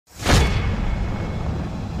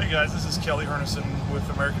guys, this is Kelly Herneson with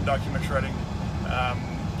American Document Shredding.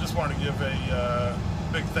 Just wanted to give a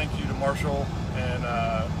big thank you to Marshall and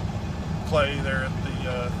Clay there at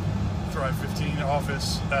the Thrive 15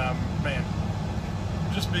 office. Man,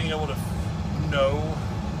 just being able to know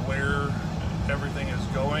where everything is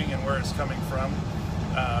going and where it's coming from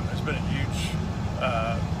has been a huge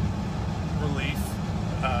relief,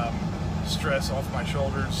 stress off my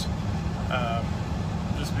shoulders.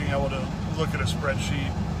 Just being able to look at a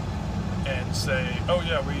spreadsheet and say, oh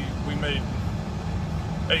yeah, we made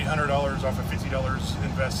 $800 off of $50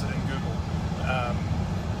 invested in Google.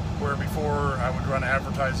 Where before I would run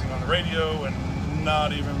advertising on the radio and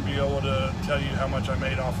not even be able to tell you how much I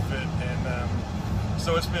made off of it. And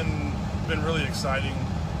so it's been really exciting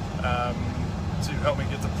to help me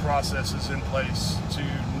get the processes in place to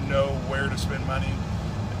know where to spend money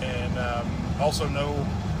and also know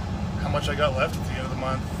how much I got left at the end of the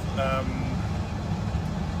month.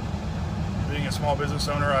 Being a small business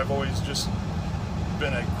owner, I've always just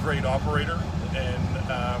been a great operator, and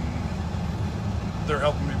they're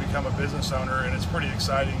helping me become a business owner, and it's pretty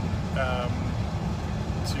exciting to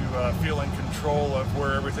feel in control of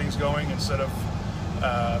where everything's going instead of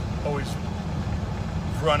always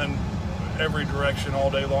running every direction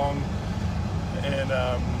all day long and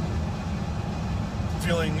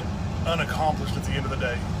feeling unaccomplished at the end of the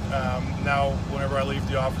day. Now, whenever I leave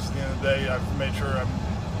the office at the end of the day, I've made sure I've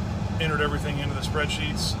entered everything into the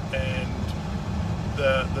spreadsheets, and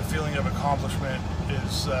the feeling of accomplishment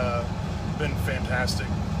has been fantastic.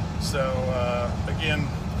 So again,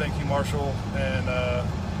 thank you, Marshall, and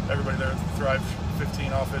everybody there at the Thrive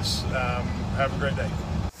 15 office. Have a great day.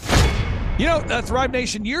 You know, Thrive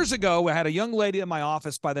Nation, years ago, I had a young lady in my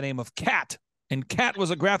office by the name of Kat. And Kat was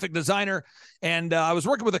a graphic designer, and I was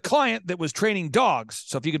working with a client that was training dogs.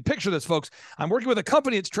 So if you can picture this, folks, I'm working with a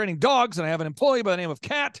company that's training dogs, and I have an employee by the name of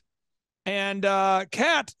Kat. And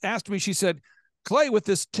Kat asked me, she said, Clay, with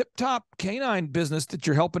this Tip Top Canine business that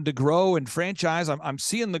you're helping to grow and franchise, I'm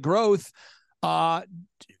seeing the growth. I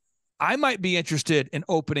might be interested in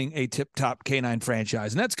opening a Tip Top Canine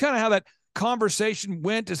franchise. And that's kind of how that conversation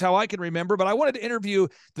went, is how I can remember. But I wanted to interview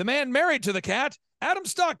the man married to the cat, Adam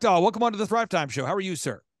Stockdahl. Welcome on to the Thrive Time Show. How are you,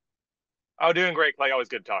 sir? Oh, doing great, Clay. Always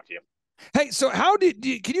good to talk to you. Hey, so can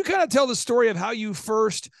you kind of tell the story of how you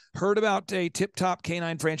first heard about a Tip Top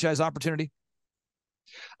Canine franchise opportunity?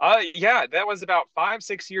 Yeah, that was about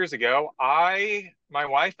 5-6 years ago. My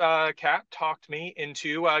wife, Kat, talked me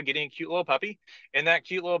into getting a cute little puppy, and that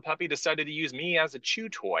cute little puppy decided to use me as a chew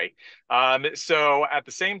toy. So at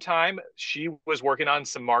the same time, she was working on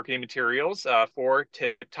some marketing materials for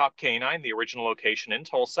Tip Top Canine, the original location in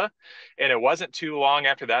Tulsa. And it wasn't too long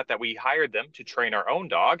after that we hired them to train our own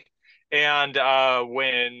dog. And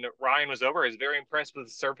when Ryan was over, I was very impressed with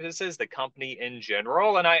the services, the company in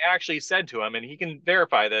general. And I actually said to him, and he can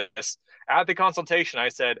verify this, at the consultation, I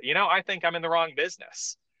said, I think I'm in the wrong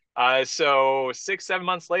business. So 6-7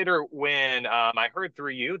 months later, when I heard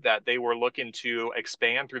through you that they were looking to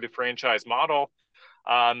expand through the franchise model,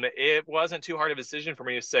 it wasn't too hard of a decision for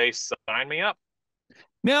me to say, sign me up.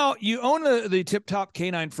 Now, you own the Tip Top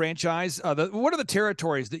Canine franchise. What are the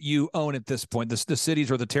territories that you own at this point, the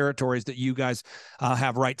cities or the territories that you guys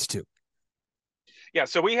have rights to? Yeah,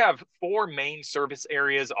 so we have 4 main service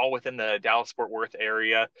areas, all within the Dallas-Fort Worth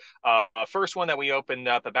area. First one that we opened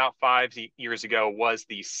up about 5 years ago was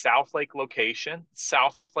the South Lake location,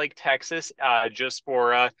 South Lake, Texas, just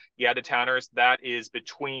for you out-of-towners. That is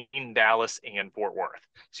between Dallas and Fort Worth.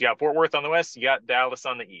 So you got Fort Worth on the west, you got Dallas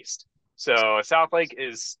on the east. So South Lake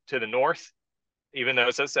is to the north, even though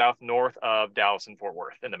it says south, north of Dallas and Fort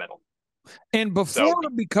Worth in the middle. And before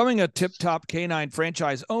becoming a Tip Top Canine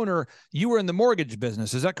franchise owner, you were in the mortgage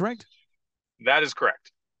business. Is that correct? That is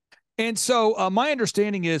correct. And so my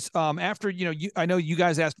understanding is after, I know you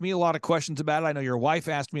guys asked me a lot of questions about it. I know your wife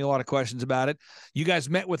asked me a lot of questions about it. You guys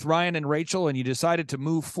met with Ryan and Rachel and you decided to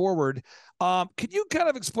move forward. Could you kind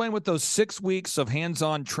of explain what those 6 weeks of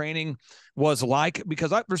hands-on training was like?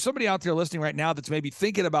 Because there's somebody out there listening right now that's maybe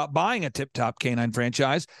thinking about buying a Tip Top Canine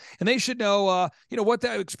franchise, and they should know, what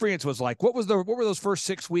that experience was like. What were those first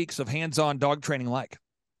 6 weeks of hands-on dog training like?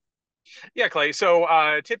 Yeah, Clay. So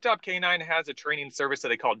Tip Top Canine has a training service that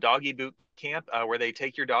they call Doggy Boot Camp, where they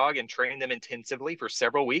take your dog and train them intensively for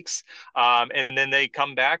several weeks. And then they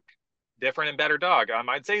come back different and better dog.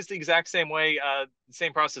 I'd say it's the exact same way, the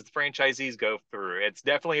same process the franchisees go through. It's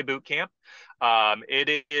definitely a boot camp.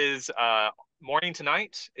 It is morning to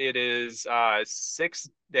night. It is 6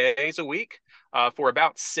 days a week for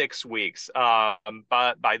about 6 weeks.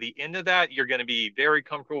 But by the end of that, you're going to be very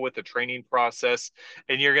comfortable with the training process,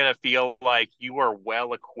 and you're going to feel like you are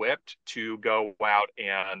well equipped to go out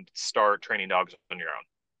and start training dogs on your own.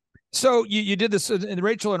 So you did this, and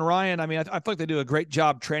Rachel and Ryan, I mean, I feel like they do a great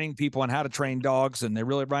job training people on how to train dogs, and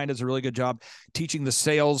Ryan does a really good job teaching the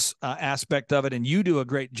sales aspect of it, and you do a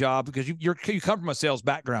great job because you come from a sales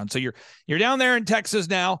background. So you're down there in Texas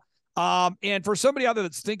now, and for somebody out there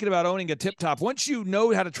that's thinking about owning a Tip Top, once you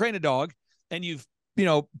know how to train a dog, and you've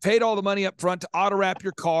paid all the money up front to auto wrap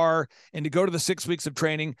your car and to go to the 6 weeks of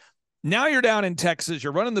training, now you're down in Texas,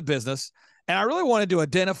 you're running the business. And I really wanted to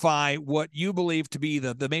identify what you believe to be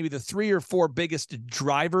the maybe the 3 or 4 biggest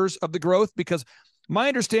drivers of the growth, because my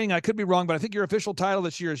understanding, I could be wrong, but I think your official title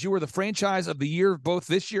this year is you were the franchise of the year, both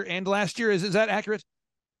this year and last year. Is that accurate?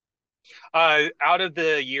 Out of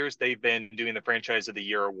the years they've been doing the franchise of the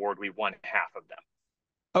year award, we won half of them.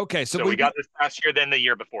 Okay. So we got this past year, then the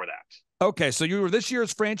year before that. Okay. So you were this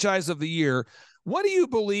year's franchise of the year. What do you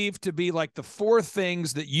believe to be like the 4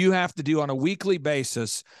 things that you have to do on a weekly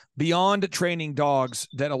basis beyond training dogs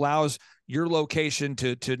that allows your location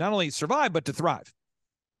to not only survive, but to thrive?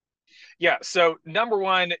 Yeah. So number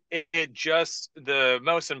one, it just the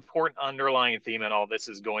most important underlying theme in all this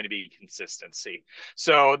is going to be consistency.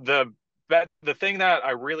 So the thing that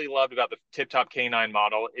I really loved about the Tip Top K9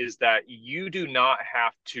 model is that you do not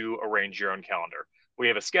have to arrange your own calendar. We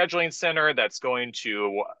have a scheduling center that's going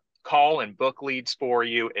to call and book leads for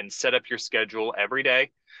you and set up your schedule every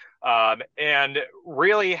day. And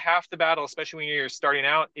really half the battle, especially when you're starting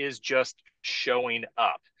out, is just showing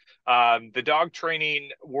up. The dog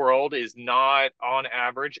training world is not on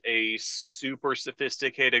average a super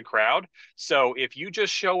sophisticated crowd. So if you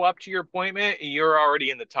just show up to your appointment, you're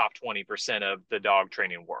already in the top 20% of the dog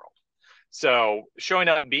training world. So showing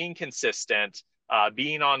up, being consistent,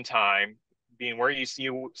 being on time, being where you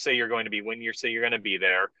say you're going to be, when you say you're going to be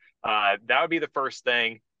there. That would be the first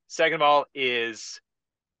thing. Second of all is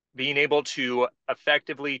being able to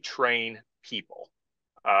effectively train people.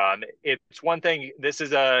 It's one thing.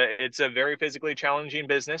 It's a very physically challenging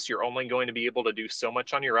business. You're only going to be able to do so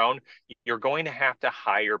much on your own. You're going to have to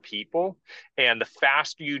hire people. And the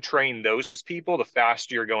faster you train those people, the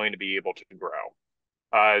faster you're going to be able to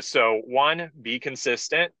grow. So 1, be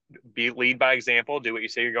consistent, lead by example, do what you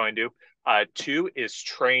say you're going to do. 2 is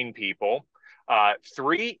train people.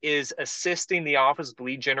 3 is assisting the office with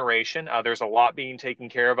lead generation. There's a lot being taken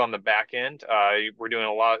care of on the back end. We're doing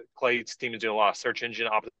a lot. Clay's team is doing a lot of search engine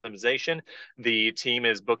optimization. The team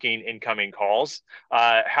is booking incoming calls.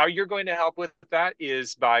 How you're going to help with that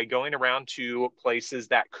is by going around to places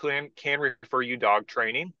that can refer you dog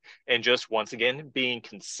training, and just once again being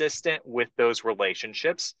consistent with those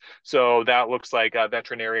relationships. So that looks like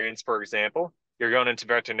veterinarians, for example. You're going into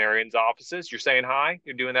veterinarians' offices, you're saying hi,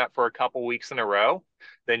 you're doing that for a couple weeks in a row.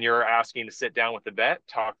 Then you're asking to sit down with the vet,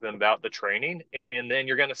 talk to them about the training, and then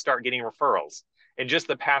you're going to start getting referrals. In just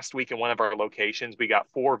the past week in one of our locations, we got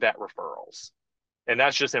 4 vet referrals. And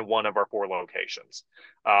that's just in one of our 4 locations.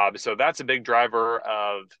 So that's a big driver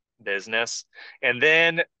of business. And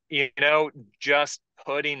then, just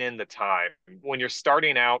putting in the time. When you're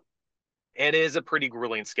starting out, it is a pretty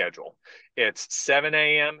grueling schedule. It's 7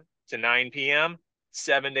 a.m. to 9 p.m.,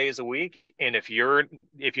 7 days a week. And if you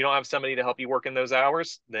don't have somebody to help you work in those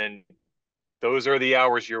hours, then those are the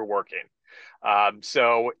hours you're working.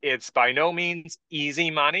 So it's by no means easy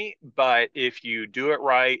money, but if you do it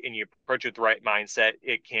right and you approach it with the right mindset,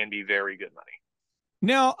 it can be very good money.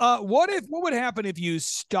 Now, what would happen if you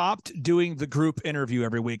stopped doing the group interview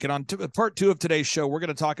every week? And on part 2 of today's show, we're going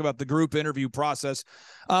to talk about the group interview process.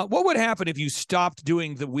 What would happen if you stopped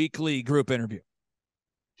doing the weekly group interview?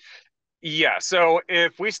 Yeah, so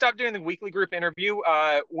if we stopped doing the weekly group interview,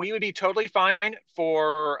 we would be totally fine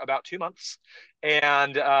for about 2 months.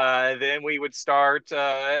 And then we would start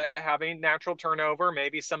having natural turnover.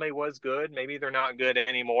 Maybe somebody was good, maybe they're not good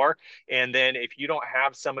anymore. And then if you don't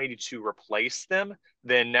have somebody to replace them,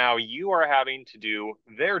 then now you are having to do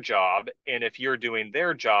their job. And if you're doing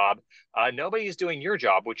their job, nobody's doing your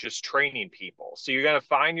job, which is training people. So you're going to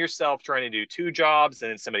find yourself trying to do 2 jobs, and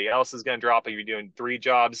then somebody else is going to drop, and you're doing 3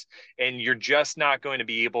 jobs, and you're just not going to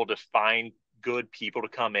be able to find good people to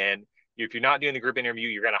come in. If you're not doing the group interview,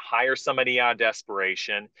 you're going to hire somebody out of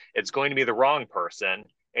desperation. It's going to be the wrong person,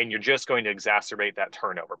 and you're just going to exacerbate that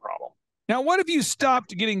turnover problem. Now, what if you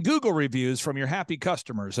stopped getting Google reviews from your happy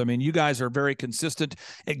customers? I mean, you guys are very consistent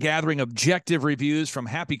at gathering objective reviews from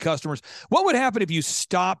happy customers. What would happen if you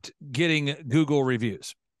stopped getting Google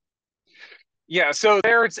reviews? Yeah, so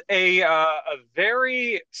there's a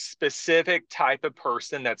very specific type of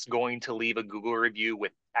person that's going to leave a Google review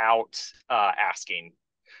without asking.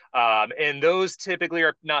 And those typically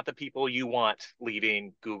are not the people you want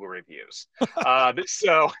leaving Google reviews.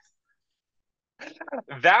 So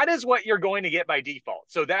that is what you're going to get by default.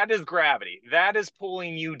 So that is gravity. That is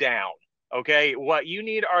pulling you down. Okay. What you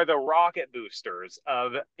need are the rocket boosters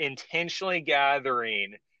of intentionally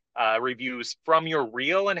gathering reviews from your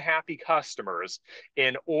real and happy customers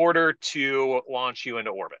in order to launch you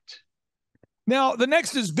into orbit. Now, the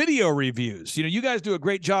next is video reviews. You know, you guys do a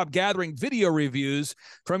great job gathering video reviews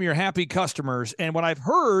from your happy customers. And what I've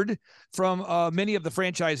heard from many of the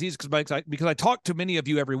franchisees, because I talk to many of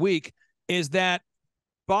you every week, is that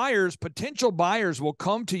potential buyers will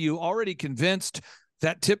come to you already convinced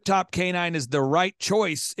that Tip Top Canine is the right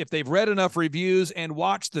choice if they've read enough reviews and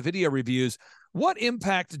watched the video reviews. What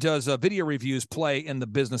impact does video reviews play in the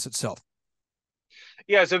business itself?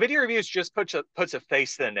 Yeah, so video reviews just puts a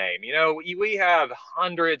face to the name. You know, we have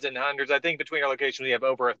hundreds and hundreds. I think between our locations, we have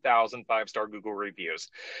over 1,000 5-star Google reviews.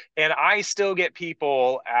 And I still get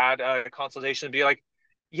people at a consultation to be like,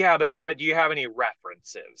 yeah, but do you have any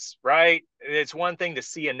references, right? It's one thing to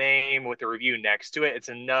see a name with a review next to it. It's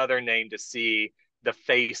another name to see the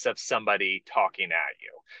face of somebody talking at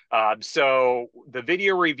you. So the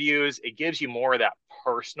video reviews, it gives you more of that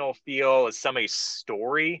personal feel as somebody's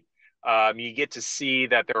story. You get to see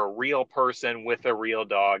that they're a real person with a real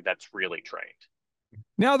dog that's really trained.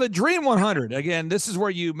 Now, the Dream 100, again, this is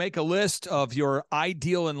where you make a list of your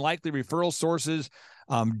ideal and likely referral sources,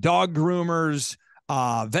 dog groomers,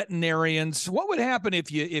 veterinarians. What would happen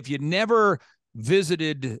if you never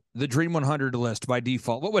visited the Dream 100 list by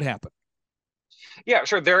default? What would happen? Yeah,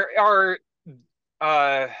 sure. There's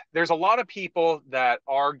a lot of people that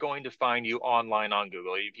are going to find you online on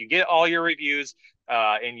Google. If you get all your reviews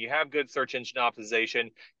and you have good search engine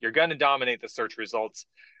optimization, you're going to dominate the search results.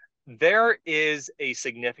 There is a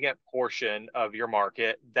significant portion of your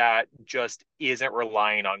market that just isn't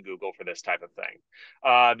relying on Google for this type of thing.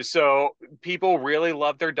 So people really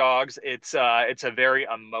love their dogs. It's a very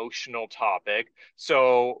emotional topic.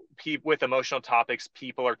 So with emotional topics,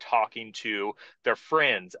 people are talking to their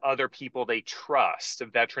friends, other people they trust.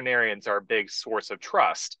 Veterinarians are a big source of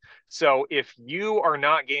trust. So if you are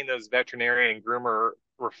not getting those veterinarian groomer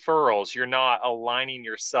referrals, you're not aligning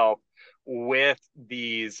yourself with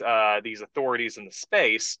these authorities in the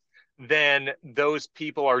space, then those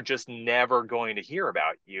people are just never going to hear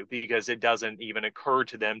about you because it doesn't even occur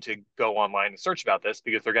to them to go online and search about this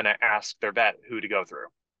because they're going to ask their vet who to go through.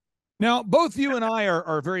 Now, both you and I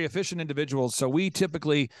are very efficient individuals. So we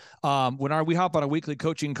typically, we hop on a weekly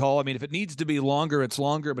coaching call, I mean, if it needs to be longer, it's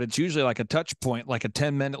longer, but it's usually like a touch point, like a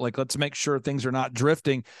 10-minute, like let's make sure things are not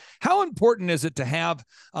drifting. How important is it to have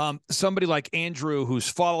somebody like Andrew who's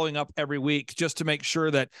following up every week just to make sure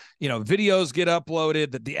that, you know, videos get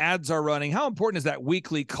uploaded, that the ads are running? How important is that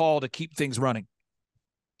weekly call to keep things running?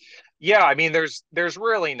 Yeah, I mean, there's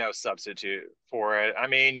really no substitute for it. I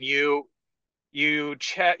mean, you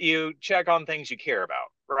check on things you care about,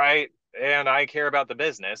 right? And I care about the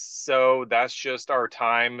business, so that's just our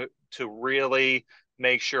time to really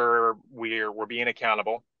make sure we're being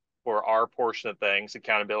accountable for our portion of things.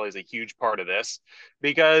 Accountability is a huge part of this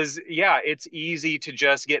because yeah, it's easy to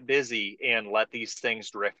just get busy and let these things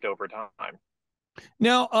drift over time.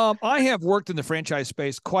 Now, I have worked in the franchise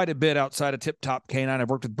space quite a bit outside of Tip Top Canine. I've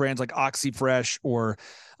worked with brands like OxyFresh or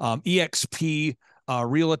EXP.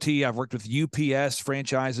 Realty. I've worked with UPS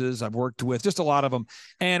franchises. I've worked with just a lot of them.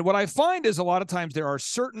 And what I find is a lot of times there are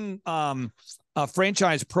certain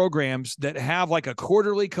franchise programs that have like a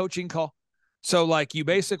quarterly coaching call. So like you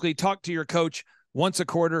basically talk to your coach once a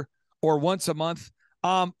quarter or once a month.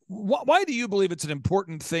 Why do you believe it's an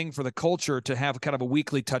important thing for the culture to have kind of a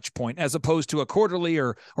weekly touch point as opposed to a quarterly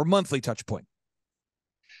or monthly touch point?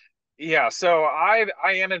 Yeah, so I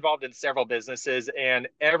am involved in several businesses, and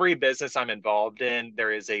every business I'm involved in,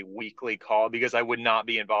 there is a weekly call because I would not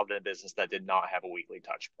be involved in a business that did not have a weekly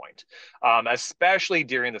touch point. Especially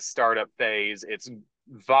during the startup phase, it's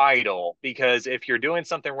vital because if you're doing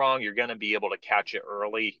something wrong, you're going to be able to catch it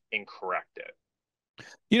early and correct it.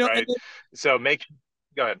 You know, right? So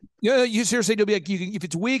go ahead. Yeah, you seriously do be like if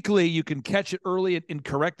it's weekly, you can catch it early and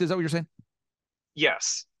correct. Is that what you're saying?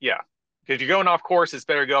 Yes, yeah. If you're going off course, it's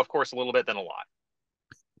better to go off course a little bit than a lot.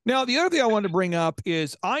 Now, the other thing I wanted to bring up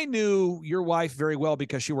is I knew your wife very well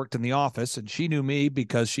because she worked in the office, and she knew me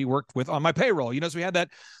because she worked on my payroll. So we had that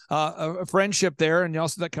a friendship there, and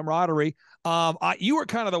also that camaraderie. You were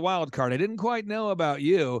kind of the wild card. I didn't quite know about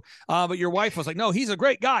you, but your wife was like, "No, he's a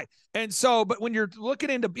great guy." And so, but when you're looking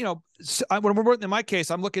into, when we're in my case,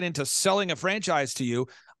 I'm looking into selling a franchise to you.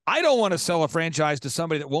 I don't want to sell a franchise to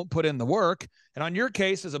somebody that won't put in the work. And on your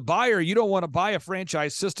case, as a buyer, you don't want to buy a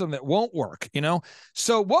franchise system that won't work,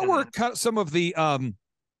 So what were some of the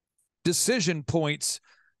decision points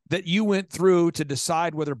that you went through to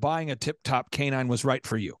decide whether buying a Tip Top Canine was right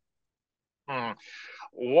for you?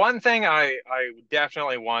 One thing I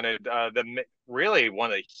definitely wanted, really one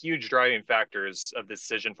of the huge driving factors of the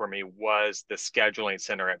decision for me was the scheduling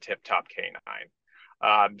center at Tip Top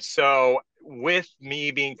Canine. So with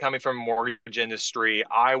me coming from mortgage industry,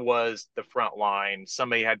 I was the front line.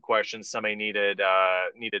 Somebody had questions, somebody needed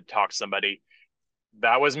to talk to somebody.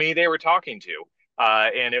 That was me they were talking to.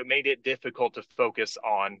 And it made it difficult to focus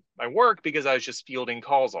on my work because I was just fielding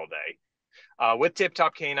calls all day. With Tip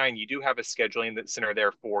Top Canine, you do have a scheduling center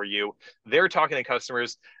there for you. They're talking to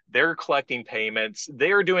customers. They're collecting payments.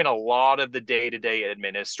 They're doing a lot of the day-to-day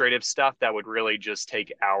administrative stuff that would really just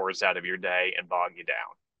take hours out of your day and bog you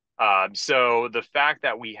down. So the fact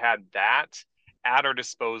that we had that at our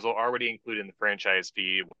disposal, already included in the franchise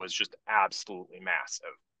fee, was just absolutely massive.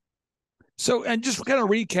 So, and just kind of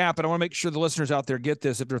recap, and I want to make sure the listeners out there get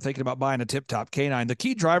this if they're thinking about buying a Tip Top Canine. The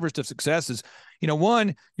key drivers to success is,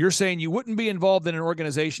 one, you're saying you wouldn't be involved in an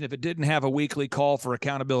organization if it didn't have a weekly call for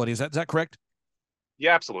accountability. Is that correct?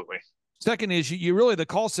 Yeah, absolutely. Second is you really, the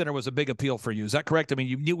call center was a big appeal for you. Is that correct? I mean,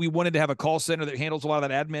 you knew we wanted to have a call center that handles a lot of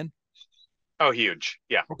that admin. Oh, huge.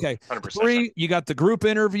 Yeah. Okay. 100%. 3, you got the group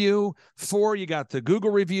interview. 4, you got the Google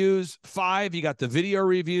reviews. 5, you got the video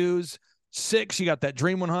reviews. 6, you got that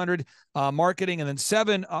Dream 100 marketing. And then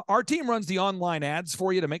 7, our team runs the online ads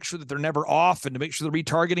for you to make sure that they're never off and to make sure the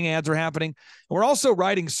retargeting ads are happening. And we're also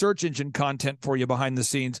writing search engine content for you behind the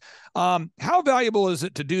scenes. How valuable is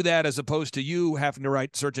it to do that as opposed to you having to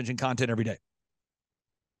write search engine content every day?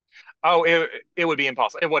 Oh, it would be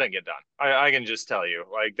impossible. It wouldn't get done. I can just tell you,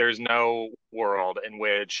 like, there's no world in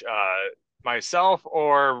which myself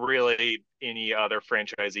or really any other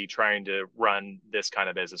franchisee trying to run this kind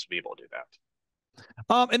of business would be able to do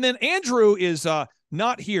that. And then Andrew is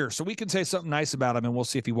not here, so we can say something nice about him, and we'll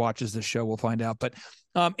see if he watches this show. We'll find out. But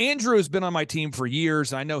Andrew has been on my team for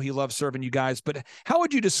years. I know he loves serving you guys, but how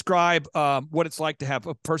would you describe what it's like to have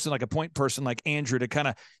a person, like a point person like Andrew, to kind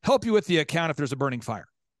of help you with the account if there's a burning fire?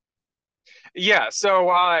 Yeah,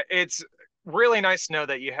 so it's really nice to know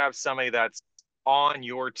that you have somebody that's on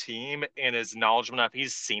your team and is knowledgeable enough.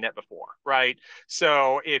 He's seen it before, right?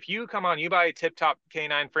 So if you come on, you buy a Tip Top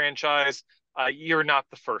Canine franchise, you're not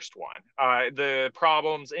the first one. The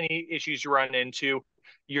problems, any issues you run into,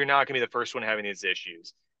 you're not going to be the first one having these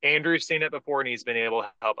issues. Andrew's seen it before, and he's been able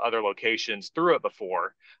to help other locations through it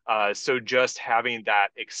before. So just having that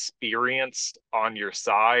experience on your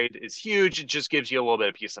side is huge. It just gives you a little bit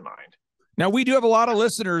of peace of mind. Now, we do have a lot of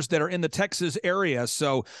listeners that are in the Texas area.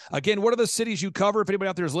 So, again, what are the cities you cover? If anybody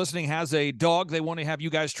out there is listening has a dog they want to have you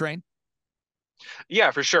guys train? Yeah,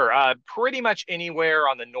 for sure. Pretty much anywhere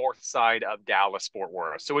on the north side of Dallas-Fort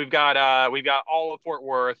Worth. So we've got all of Fort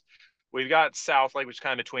Worth. We've got South Lake, which is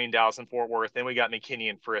kind of between Dallas and Fort Worth. Then we got McKinney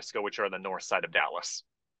and Frisco, which are on the north side of Dallas.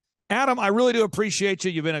 Adam, I really do appreciate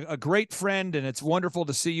you. You've been a great friend, and it's wonderful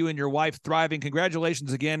to see you and your wife thriving.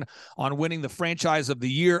 Congratulations again on winning the franchise of the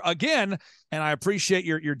year again, and I appreciate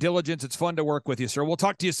your diligence. It's fun to work with you, sir. We'll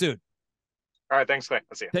talk to you soon. All right, thanks, Clay.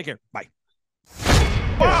 I'll see you. Take care. Bye.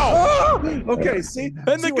 Wow. Okay, see?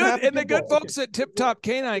 And the good folks at Tip Top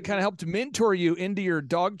Canine kind of helped mentor you into your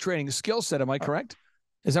dog training skill set. Am I correct?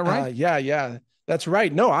 Is that right? Yeah. That's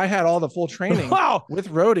right. No, I had all the full training with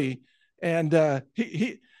Rhodey, and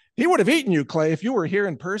he would have eaten you, Clay. If you were here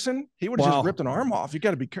in person, he would have just ripped an arm off. You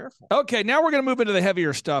got to be careful. Okay, now we're going to move into the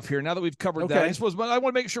heavier stuff here. Now that we've covered that, I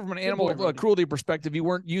want to make sure from an animal cruelty perspective, you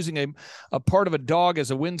weren't using a part of a dog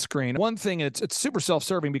as a windscreen. One thing, and it's super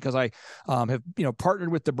self-serving because I have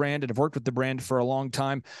partnered with the brand and have worked with the brand for a long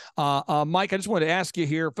time. Mike, I just wanted to ask you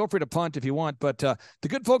here. Feel free to punt if you want, but the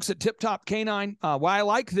good folks at Tip Top Canine, why I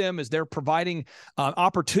like them is they're providing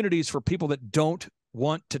opportunities for people that don't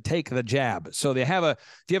want to take the jab. So if you have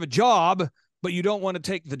a job, but you don't want to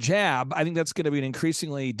take the jab, I think that's going to be an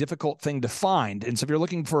increasingly difficult thing to find. And so if you're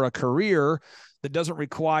looking for a career that doesn't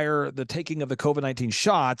require the taking of the COVID-19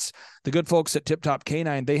 shots, the good folks at Tip Top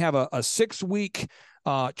Canine, they have a 6-week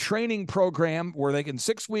training program where in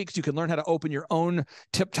 6 weeks, you can learn how to open your own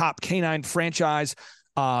Tip Top Canine franchise.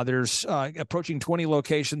 There's approaching 20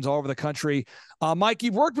 locations all over the country. Mike,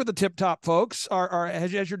 you've worked with the Tip Top folks.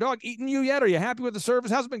 Has your dog eaten you yet? Are you happy with the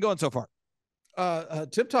service? How's it been going so far?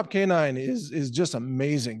 Tip Top Canine is just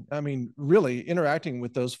amazing. I mean, really interacting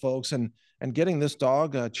with those folks and getting this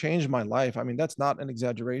dog changed my life. I mean, that's not an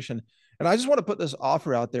exaggeration. And I just want to put this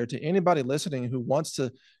offer out there to anybody listening who wants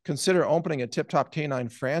to consider opening a Tip Top Canine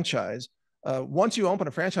franchise. Once you open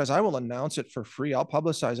a franchise, I will announce it for free. I'll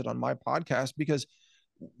publicize it on my podcast, because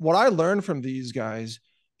what I learned from these guys,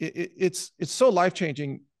 it's so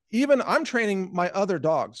life-changing. Even I'm training my other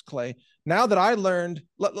dogs, Clay. Now that I learned,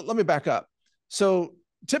 let me back up. So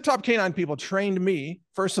Tip Top Canine people trained me,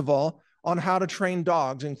 first of all, on how to train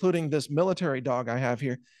dogs, including this military dog I have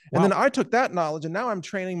here. Wow. And then I took that knowledge and now I'm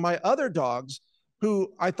training my other dogs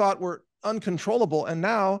who I thought were uncontrollable. And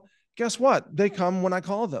now guess what? They come when I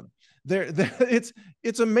call them.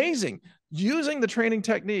 It's amazing using the training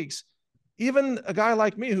techniques. Even a guy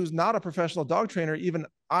like me, who's not a professional dog trainer, even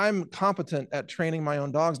I'm competent at training my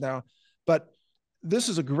own dogs now. But this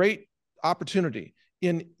is a great opportunity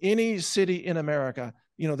in any city in America,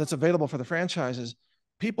 that's available for the franchises.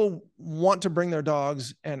 People want to bring their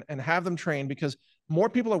dogs and have them trained, because more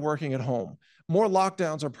people are working at home. More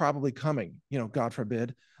lockdowns are probably coming, God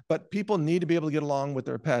forbid, but people need to be able to get along with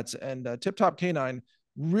their pets. And Tip Top Canine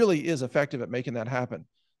really is effective at making that happen.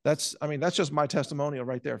 That's just my testimonial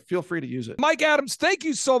right there. Feel free to use it. Mike Adams, thank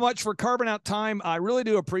you so much for carving out time. I really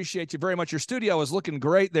do appreciate you very much. Your studio is looking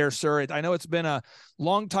great there, sir. I know it's been a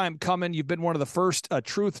long time coming. You've been one of the first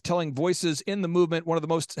truth-telling voices in the movement, one of the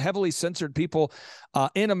most heavily censored people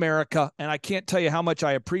in America. And I can't tell you how much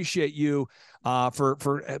I appreciate you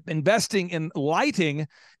for investing in lighting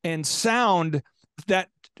and sound that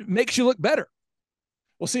makes you look better.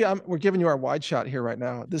 Well, see, we're giving you our wide shot here right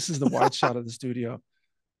now. This is the wide shot of the studio.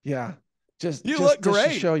 Yeah, you look great.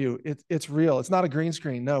 Just to show you, it's real. It's not a green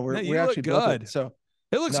screen. No, we're actually good. So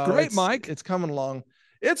it looks great, Mike. It's coming along.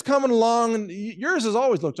 It's coming along. And yours has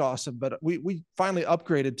always looked awesome, but we finally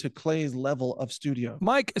upgraded to Clay's level of studio.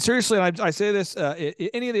 Mike, seriously, I say this: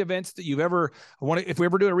 any of the events that you've ever wanted, if we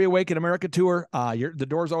ever do a Reawaken America tour, the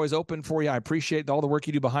door's always open for you. I appreciate all the work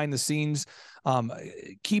you do behind the scenes,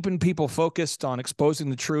 keeping people focused on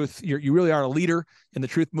exposing the truth. You really are a leader in the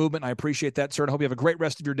truth movement. I appreciate that, sir. And I hope you have a great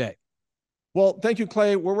rest of your day. Well, thank you,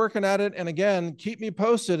 Clay. We're working at it. And again, keep me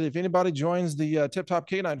posted. If anybody joins the Tip Top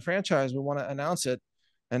Canine franchise, we want to announce it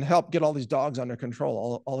and help get all these dogs under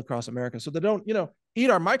control all across America, so they don't, eat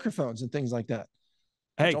our microphones and things like that.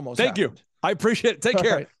 Hey, thank you. I appreciate it. Take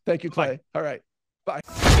care. Right. Thank you, Clay. Bye. All right. Bye.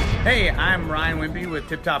 Hey, I'm Ryan Wimpy with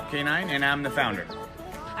Tip Top Canine, and I'm the founder.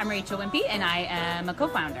 I'm Rachel Wimpy, and I am a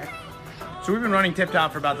co-founder. So we've been running Tip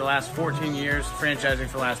Top for about the last 14 years, franchising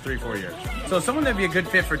for the last 3-4 years. So someone that'd be a good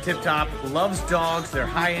fit for Tip Top, loves dogs, they're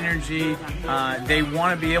high energy, they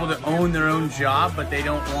want to be able to own their own job, but they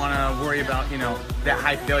don't want to worry about, that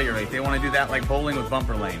high failure rate. They want to do that like bowling with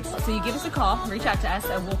bumper lanes. So you give us a call, reach out to us,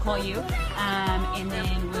 we'll call you, and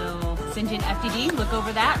then we'll send you an FDD, look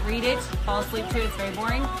over that, read it, fall asleep to it, it's very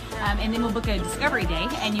boring, and then we'll book a discovery day,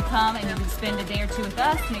 and you come and you can spend a day or two with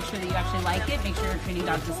us, make sure that you actually like it, make sure your training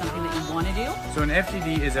dogs is something that you want to do. So an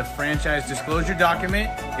FDD is a franchise disclosure document.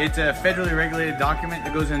 It's a federally regulated document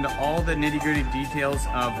that goes into all the nitty-gritty details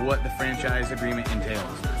of what the franchise agreement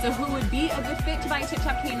entails. So who would be a good fit to buy a Tip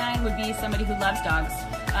Top Canine would be somebody who loves dogs,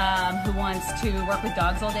 who wants to work with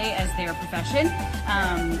dogs all day as their profession.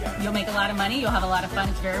 You'll make a lot of money, you'll have a lot of fun,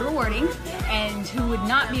 it's very rewarding. And who would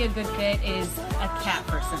not be a good fit is a cat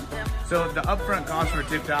person. So the upfront cost for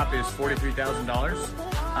Tip Top is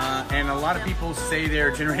 $43,000. And a lot of people say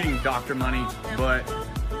they're generating doctor money, but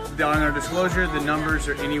on our disclosure, the numbers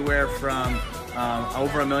are anywhere from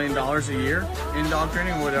over $1 million a year in dog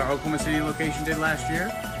training, what our Oklahoma City location did last year,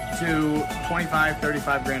 to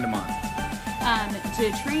 25-35 grand a month.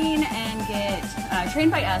 To train and get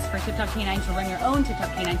trained by us for Tip Top Canine, to run your own Tip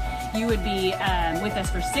Top Canine, you would be with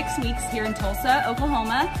us for 6 weeks here in Tulsa,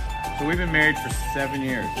 Oklahoma. So we've been married for 7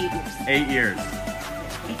 years. 8 years. 8 years.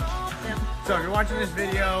 So if you're watching this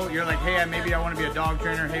video, you're like, hey, maybe I want to be a dog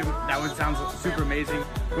trainer. Hey, that one sounds super amazing.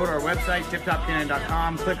 Go to our website,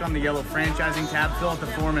 tiptopcanine.com, click on the yellow franchising tab, fill out the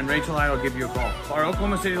form, and Rachel and I will give you a call. Our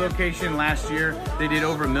Oklahoma City location last year, they did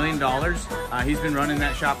over $1 million. He's been running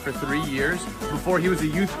that shop for 3 years. Before, he was a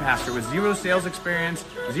youth pastor with 0 sales experience,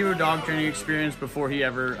 0 dog training experience before he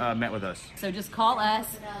ever met with us. So just call us,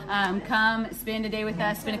 come spend a day with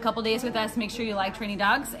us, spend a couple days with us, make sure you like training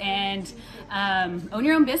dogs, and own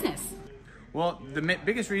your own business. Well, the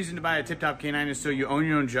biggest reason to buy a Tip Top Canine is so you own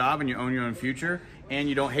your own job and you own your own future, and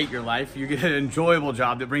you don't hate your life. You get an enjoyable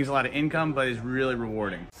job that brings a lot of income but is really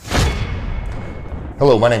rewarding.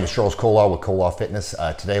 Hello, my name is Charles Kolaw with Kolaw Fitness.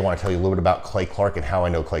 Today I want to tell you a little bit about Clay Clark and how I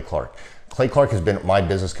know Clay Clark. Clay Clark has been my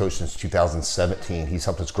business coach since 2017. He's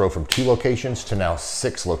helped us grow from 2 locations to now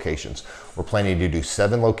 6 locations. We're planning to do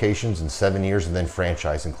 7 locations in 7 years and then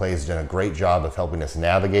franchise. And Clay has done a great job of helping us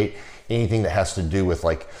navigate anything that has to do with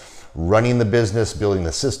like running the business, building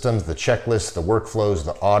the systems, the checklists, the workflows,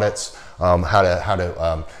 the audits, how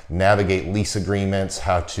to navigate lease agreements,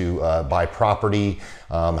 how to buy property,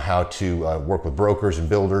 how to work with brokers and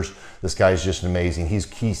builders. This guy is just amazing.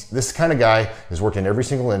 He's this kind of guy has worked in every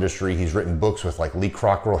single industry. He's written books with like Lee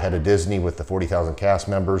Cockrell, head of Disney, with the 40,000 cast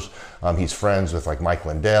members. He's friends with like Mike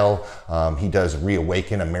Lindell. He does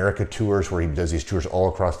Reawaken America tours, where he does these tours all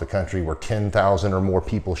across the country, where 10,000 or more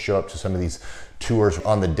people show up to some of these tours.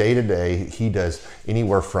 On the day-to-day, he does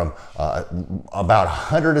anywhere from about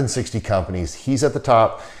 160 companies. He's at the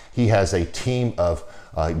top. He has a team of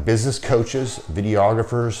business coaches,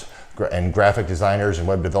 videographers, and graphic designers and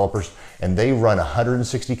web developers, and they run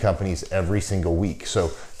 160 companies every single week. So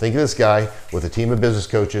think of this guy with a team of business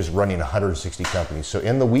coaches running 160 companies. So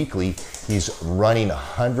in the weekly, he's running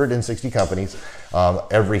 160 companies.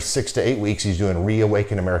 Every 6 to 8 weeks, he's doing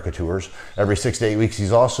Reawaken America tours. Every 6 to 8 weeks,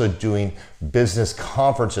 he's also doing business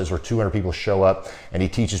conferences where 200 people show up, and he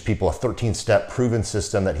teaches people a 13-step proven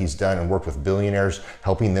system that he's done and worked with billionaires,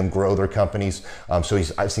 helping them grow their companies. So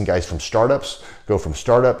I've seen guys from startups go from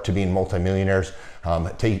startup to being multimillionaires,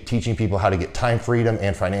 teaching people how to get time freedom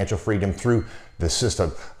and financial freedom through the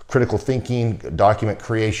system. Critical thinking, document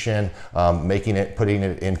creation, putting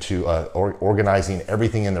it into organizing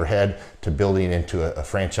everything in their head to building into a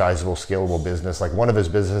franchisable, scalable business. Like one of his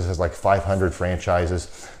businesses has like 500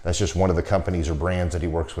 franchises. That's just one of the companies or brands that he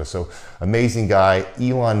works with. So amazing guy.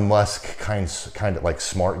 Elon Musk kind of like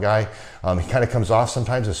smart guy. He kind of comes off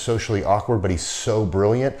sometimes as socially awkward, but he's so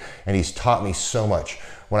brilliant, and he's taught me so much.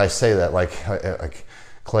 When I say that, like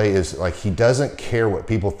Clay is like, he doesn't care what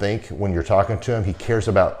people think when you're talking to him. He cares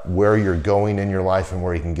about where you're going in your life and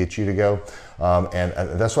where he can get you to go. And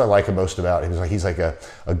that's what I like most about him. He's like a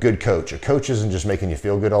good coach. A coach isn't just making you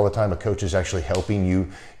feel good all the time. A coach is actually helping you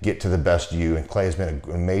get to the best you. And Clay has been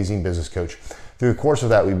an amazing business coach. Through the course of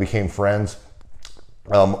that, we became friends.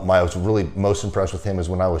 I was really most impressed with him is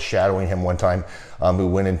when I was shadowing him one time. We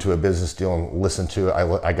went into a business deal and listened to it.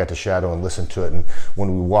 I got to shadow and listen to it. And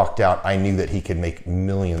when we walked out, I knew that he could make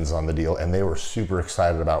millions on the deal. And they were super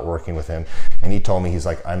excited about working with him. And he told me, he's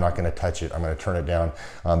like, I'm not going to touch it. I'm going to turn it down,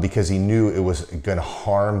 because he knew it was going to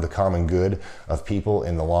harm the common good of people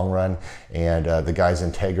in the long run. And the guy's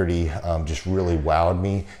integrity just really wowed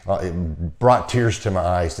me. It brought tears to my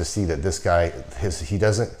eyes to see that this guy,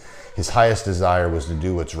 his highest desire was to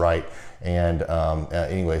do what's right. And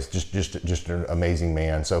anyways, just an amazing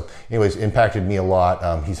man. So anyways, impacted me a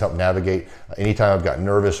lot. He's helped navigate anytime I've got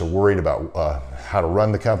nervous or worried about how to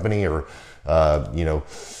run the company, or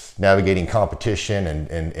navigating competition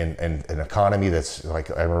and an economy that's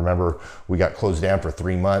like, I remember we got closed down for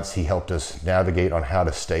 3 months. He helped us navigate on how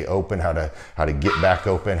to stay open, how to get back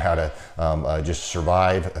open, how to just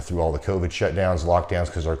survive through all the COVID shutdowns, lockdowns,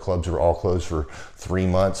 because our clubs were all closed for 3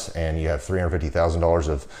 months, and you have $350,000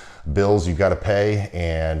 of bills you've got to pay,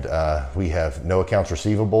 and we have no accounts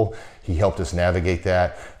receivable. He helped us navigate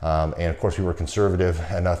that, and of course we were conservative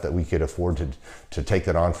enough that we could afford to take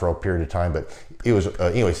that on for a period of time. But it was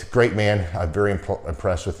anyways, great man. I'm very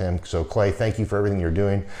impressed with him. So Clay, thank you for everything you're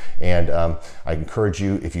doing, and I encourage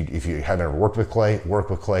you, if you haven't ever worked with Clay,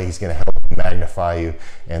 work with Clay. He's going to help magnify you,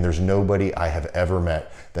 and there's nobody I have ever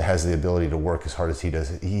met that has the ability to work as hard as he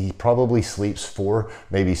does. He probably sleeps 4,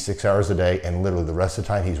 maybe 6 hours a day, and literally the rest of the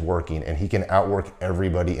time he's working, and he can outwork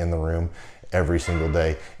everybody in the room every single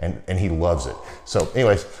day, and he loves it. So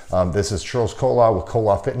anyways, this is Charles Kolaw with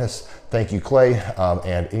Kolaw Fitness. Thank you, Clay,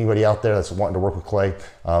 and anybody out there that's wanting to work with Clay,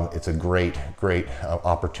 it's a great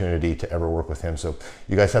opportunity to ever work with him. So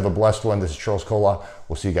you guys have a blessed one. This is Charles Kolaw.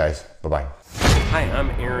 We'll see you guys. Bye-bye. Hi, I'm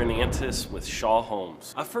Aaron Antis with Shaw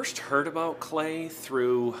Homes. I first heard about Clay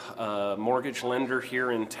through a mortgage lender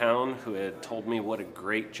here in town who had told me what a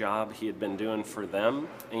great job he had been doing for them,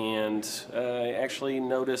 and I actually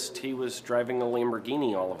noticed he was driving a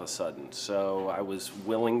Lamborghini all of a sudden, so I was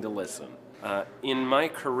willing to listen. In my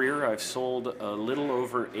career, I've sold a little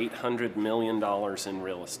over $800 million in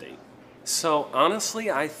real estate. So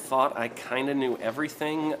honestly, I thought I kind of knew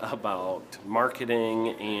everything about marketing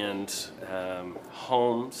and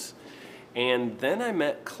homes. And then I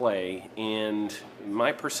met Clay, and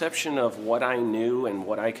my perception of what I knew and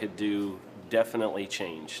what I could do definitely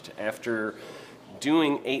changed. After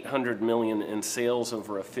doing $800 million in sales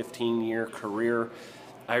over a 15-year career,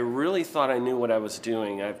 I really thought I knew what I was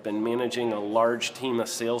doing. I've been managing a large team of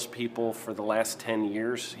salespeople for the last 10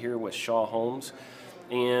 years here with Shaw Homes.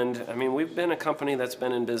 And I mean, we've been a company that's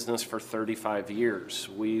been in business for 35 years.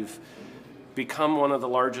 We've become one of the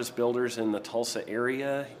largest builders in the Tulsa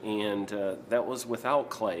area, and that was without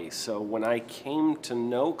Clay. So when I came to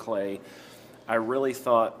know Clay, I really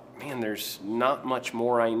thought, man, there's not much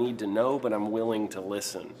more I need to know, but I'm willing to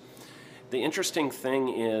listen. The interesting thing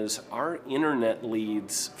is our internet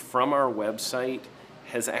leads from our website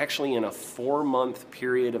has actually, in a 4-month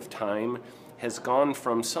period of time, has gone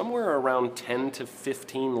from somewhere around 10 to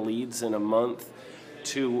 15 leads in a month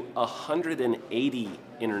to 180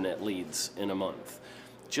 internet leads in a month.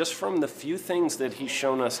 Just from the few things that he's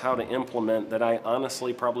shown us how to implement that I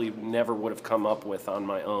honestly probably never would have come up with on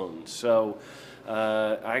my own. So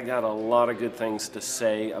I got a lot of good things to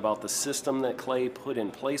say about the system that Clay put in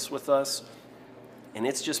place with us, and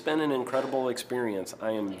it's just been an incredible experience. I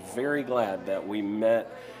am very glad that we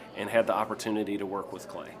met and had the opportunity to work with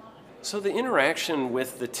Clay. So the interaction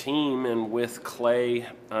with the team and with Clay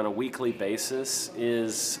on a weekly basis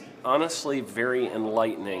is honestly very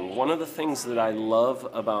enlightening. One of the things that I love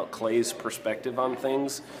about Clay's perspective on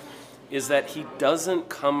things is that he doesn't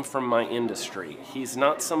come from my industry. He's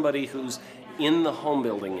not somebody who's in the home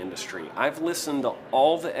building industry. I've listened to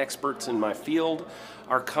all the experts in my field.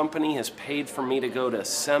 Our company has paid for me to go to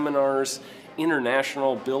seminars,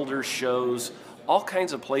 international builder shows, all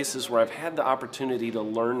kinds of places where I've had the opportunity to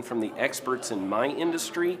learn from the experts in my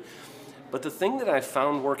industry. But the thing that I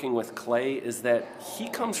found working with Clay is that he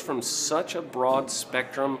comes from such a broad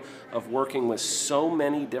spectrum of working with so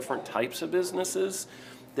many different types of businesses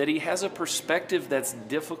that he has a perspective that's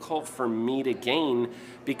difficult for me to gain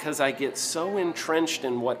because I get so entrenched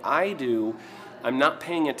in what I do, I'm not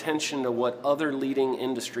paying attention to what other leading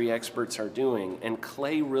industry experts are doing. And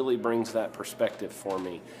Clay really brings that perspective for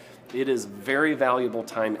me. It is very valuable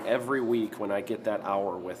time every week when I get that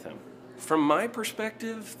hour with him. From my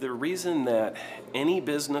perspective, the reason that any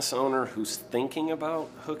business owner who's thinking about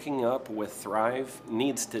hooking up with Thrive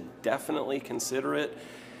needs to definitely consider it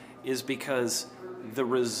is because the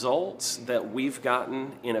results that we've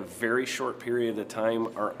gotten in a very short period of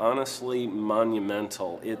time are honestly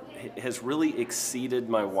monumental. It has really exceeded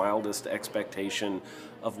my wildest expectation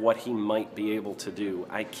of what he might be able to do.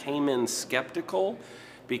 I came in skeptical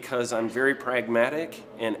because I'm very pragmatic,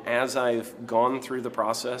 and as I've gone through the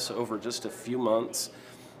process over just a few months,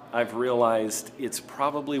 I've realized it's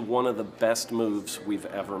probably one of the best moves we've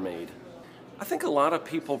ever made. I think a lot of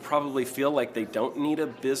people probably feel like they don't need a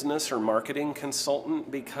business or marketing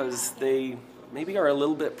consultant because they maybe are a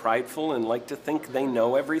little bit prideful and like to think they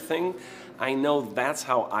know everything. I know that's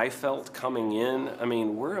how I felt coming in. I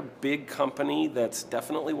mean, we're a big company that's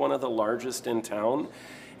definitely one of the largest in town.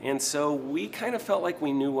 And so we kind of felt like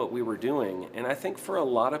we knew what we were doing. And I think for a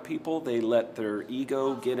lot of people, they let their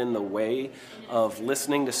ego get in the way of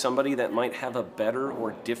listening to somebody that might have a better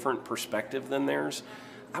or different perspective than theirs.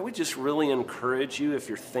 I would just really encourage you, if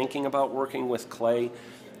you're thinking about working with Clay,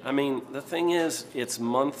 I mean, the thing is, it's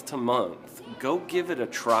month to month. Go give it a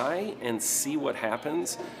try and see what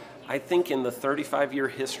happens. I think in the 35-year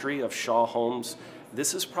history of Shaw Homes,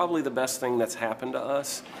 this is probably the best thing that's happened to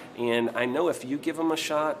us, and I know if you give them a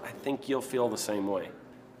shot, I think you'll feel the same way.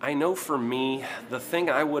 I know for me, the thing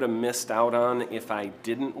I would have missed out on if I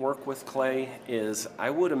didn't work with Clay is I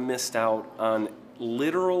would have missed out on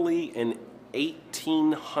literally an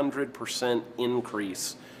 1,800%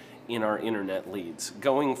 increase in our internet leads.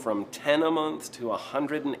 Going from 10 a month to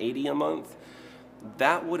 180 a month,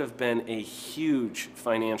 that would have been a huge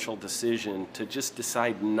financial decision to just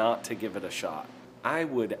decide not to give it a shot. I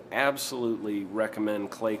would absolutely recommend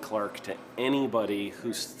Clay Clark to anybody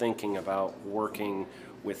who's thinking about working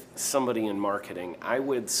with somebody in marketing. I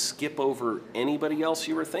would skip over anybody else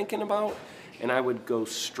you were thinking about, and I would go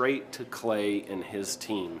straight to Clay and his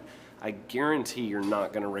team. I guarantee you're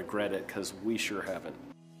not going to regret it because we sure haven't.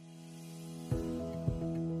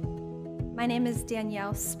 My name is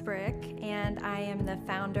Danielle Sprick, and I am the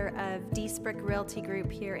founder of D Sprick Realty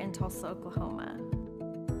Group here in Tulsa, Oklahoma.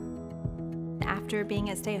 After being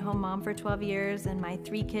a stay-at-home mom for 12 years and my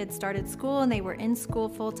 3 kids started school and they were in school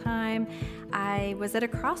full-time, I was at a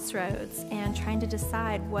crossroads and trying to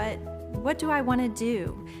decide what do I want to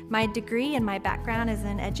do? My degree and my background is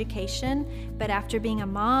in education, but after being a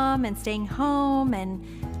mom and staying home and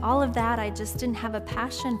all of that, I just didn't have a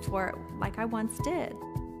passion for it like I once did.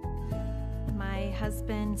 My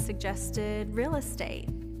husband suggested real estate.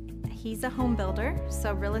 He's a home builder,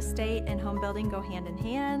 so real estate and home building go hand in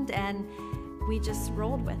hand, and we just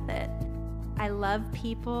rolled with it. I love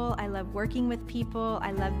people. I love working with people.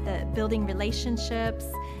 I love building relationships.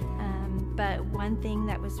 But one thing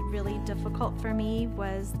that was really difficult for me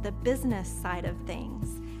was the business side of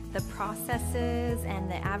things. The processes and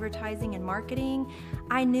the advertising and marketing.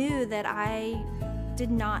 I knew that I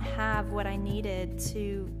did not have what I needed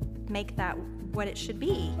to make that what it should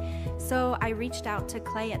be. So I reached out to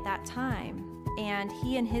Clay at that time, and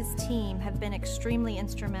he and his team have been extremely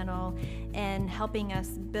instrumental in helping us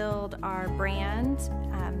build our brand,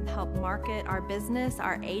 help market our business,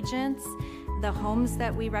 our agents, the homes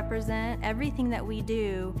that we represent. Everything that we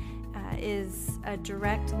do is a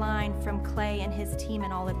direct line from Clay and his team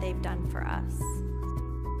and all that they've done for us.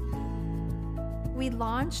 We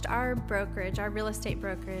launched our brokerage, our real estate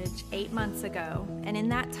brokerage, 8 months ago. And in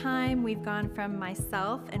that time, we've gone from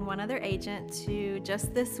myself and one other agent to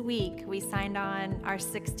just this week, we signed on our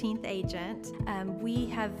 16th agent. We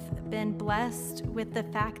have been blessed with the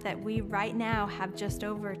fact that we right now have just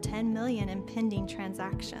over 10 million in pending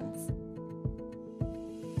transactions.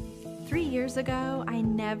 3 years ago, I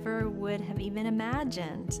never would have even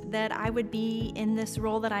imagined that I would be in this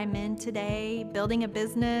role that I'm in today, building a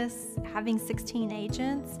business, having 16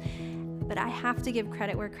 agents. But I have to give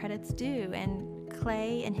credit where credit's due. And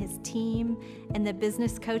Clay and his team and the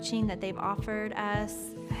business coaching that they've offered us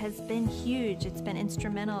has been huge. It's been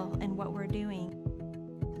instrumental in what we're doing.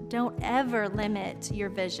 Don't ever limit your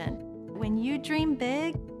vision. When you dream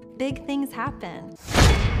big, big things happen.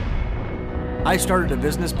 I started a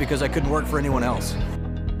business because I couldn't work for anyone else.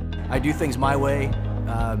 I do things my way.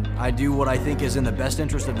 I do what I think is in the best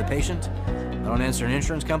interest of the patient. I don't answer to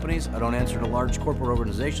insurance companies. I don't answer to large corporate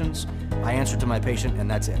organizations. I answer to my patient, and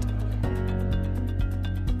that's it.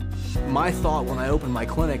 My thought when I opened my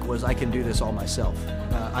clinic was I can do this all myself.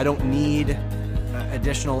 I don't need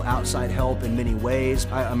additional outside help in many ways.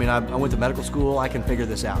 I mean, I went to medical school. I can figure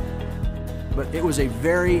this out. But it was a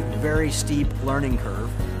very, very steep learning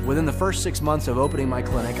curve. Within the first 6 months of opening my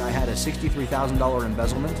clinic, I had a $63,000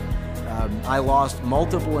 embezzlement. I lost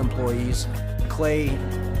multiple employees. Clay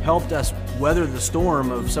helped us weather the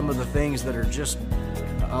storm of some of the things that are just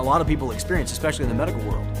a lot of people experience, especially in the medical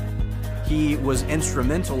world. He was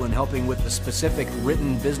instrumental in helping with the specific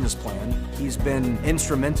written business plan. He's been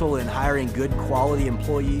instrumental in hiring good quality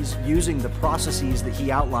employees, using the processes that he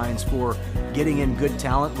outlines for getting in good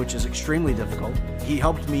talent, which is extremely difficult. He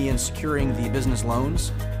helped me in securing the business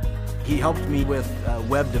loans. He helped me with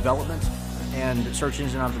web development and search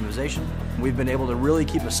engine optimization. We've been able to really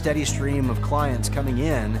keep a steady stream of clients coming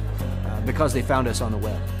in because they found us on the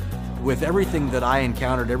web. With everything that I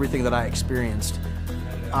encountered, everything that I experienced,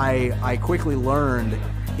 I quickly learned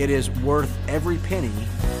it is worth every penny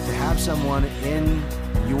to have someone in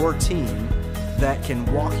your team that can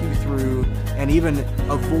walk you through and even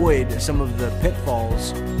avoid some of the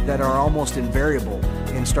pitfalls that are almost invariable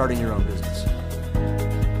in starting your own business.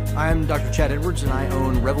 I'm Dr. Chad Edwards, and I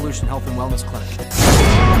own Revolution Health and Wellness Clinic.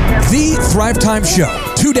 The Thrive Time Show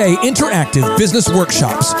 2-day interactive business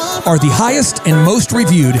workshops are the highest and most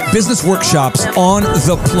reviewed business workshops on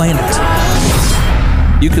the planet.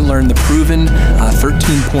 You can learn the proven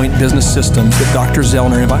 13-point business systems that Dr.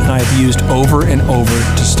 Zellner and I have used over and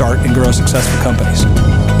over to start and grow successful companies.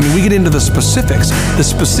 I mean, we get into the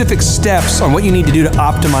specific steps on what you need to do to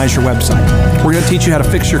optimize your website. We're going to teach you how to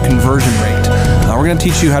fix your conversion rate. We're going to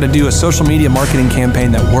teach you how to do a social media marketing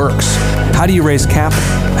campaign that works. How do you raise capital?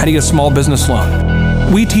 How do you get a small business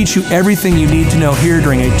loan? We teach you everything you need to know here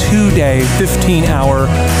during a 2-day, 15-hour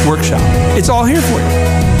workshop. It's all here for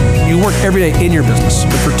you. You work every day in your business,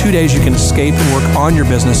 but for 2 days you can escape and work on your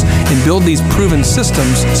business and build these proven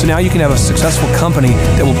systems so now you can have a successful company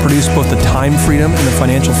that will produce both the time freedom and the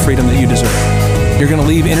financial freedom that you deserve. You're going to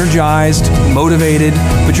leave energized, motivated,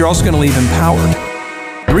 but you're also going to leave empowered.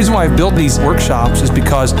 The reason why I've built these workshops is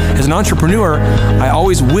because as an entrepreneur, I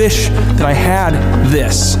always wish that I had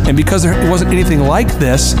this. And because there wasn't anything like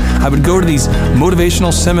this, I would go to these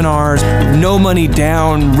motivational seminars, no money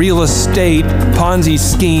down, real estate, Ponzi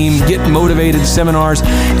scheme, get motivated seminars,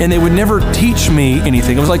 and they would never teach me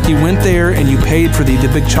anything. It was like you went there and you paid for the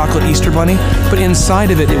big chocolate Easter bunny, but inside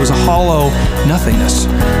of it, it was a hollow nothingness.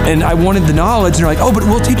 And I wanted the knowledge, and they're like, oh, but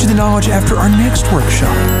we'll teach you the knowledge after our next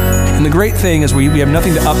workshop. And the great thing is we have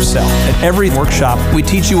nothing to upsell. At every workshop, we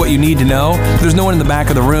teach you what you need to know. There's no one in the back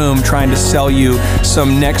of the room trying to sell you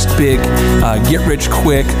some next big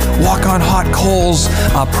get-rich-quick, walk-on-hot coals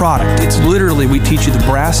product. It's literally, we teach you the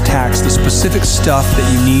brass tacks, the specific stuff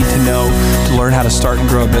that you need to know to learn how to start and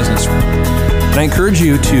grow a business. And I encourage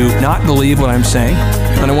you to not believe what I'm saying,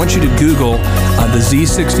 and I want you to Google the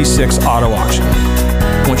Z66 auto auction.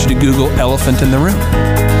 I want you to Google elephant in the room.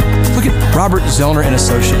 Look at Robert Zellner and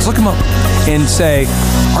Associates. Look them up and say,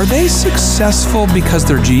 are they successful because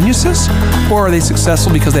they're geniuses, or are they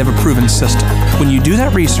successful because they have a proven system? When you do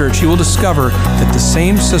that research, you will discover that the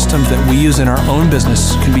same systems that we use in our own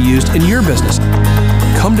business can be used in your business.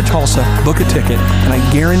 Come to Tulsa, book a ticket, and I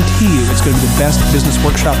guarantee you it's going to be the best business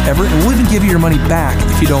workshop ever, and we'll even give you your money back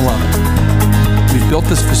if you don't love it. We've built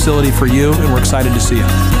this facility for you, and we're excited to see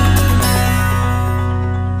you.